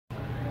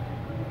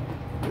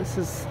This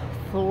is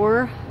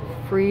Thor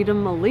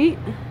Freedom Elite.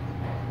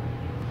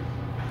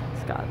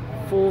 It's got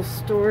full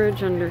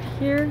storage under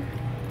here.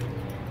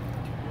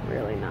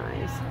 Really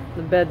nice.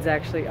 The bed's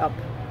actually up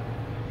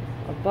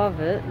above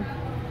it.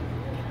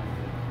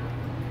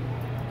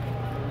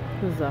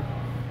 This is a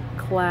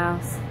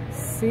Class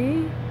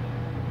C.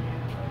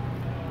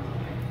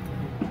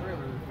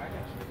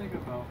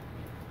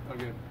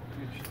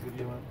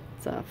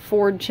 It's a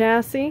Ford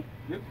chassis.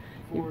 Yep.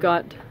 You've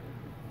got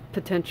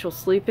potential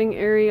sleeping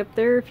area up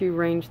there if you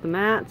arrange the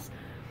mats.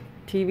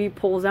 TV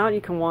pulls out, you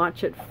can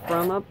watch it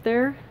from up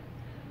there.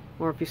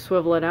 Or if you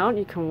swivel it out,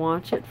 you can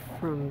watch it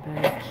from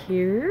back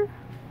here.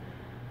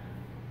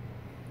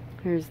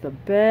 Here's the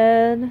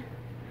bed.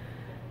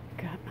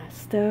 Got my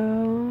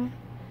stove.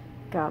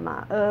 Got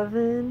my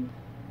oven.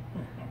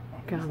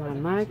 Got my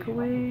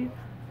microwave.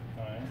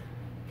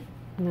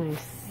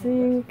 Nice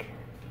sink.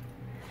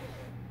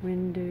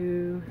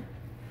 Window.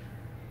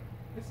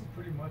 This is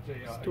pretty much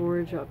a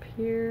storage up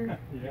here.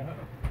 yeah.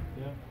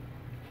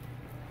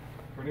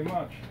 Pretty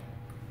much.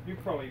 You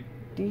probably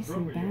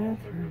Decent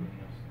bathroom.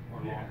 Or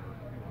longer.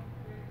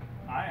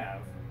 I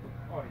have.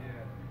 Oh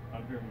yeah.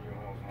 I've driven you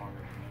all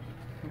longer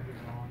than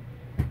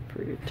this.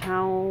 For your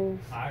towels.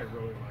 I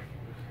really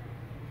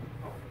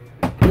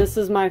like This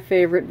is my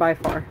favorite by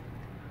far.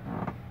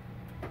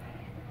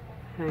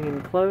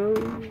 Hanging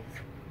clothes.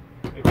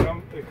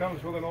 It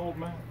comes with an old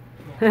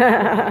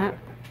man.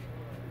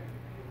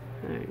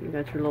 Alright, you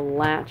got your little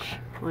latch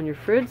on your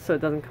fridge so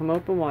it doesn't come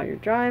open while you're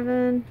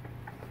driving.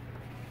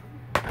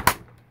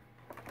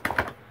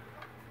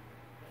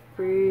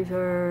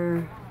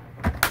 Freezer.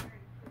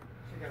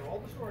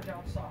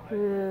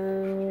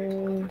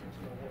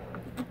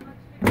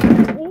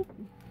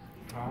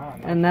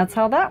 And that's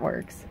how that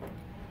works.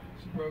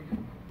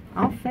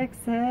 I'll fix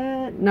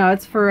it. No,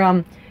 it's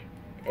for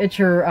it's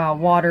your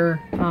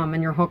water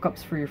and your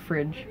hookups for your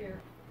fridge.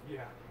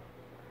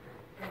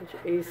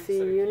 AC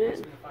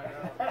unit.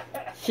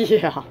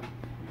 Yeah.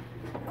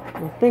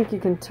 I think you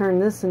can turn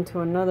this into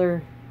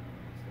another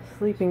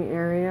sleeping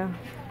area.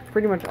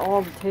 Pretty much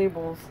all the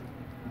tables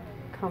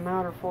come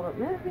out or fold up.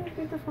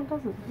 Maybe this one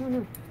doesn't. I don't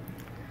know.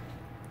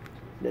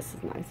 This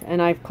is nice.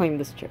 And I've claimed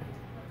this chair.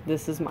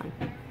 This is mine.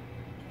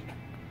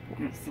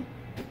 Nice.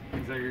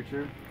 Is that your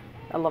chair?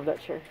 I love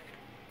that chair.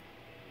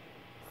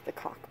 It's the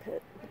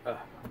cockpit.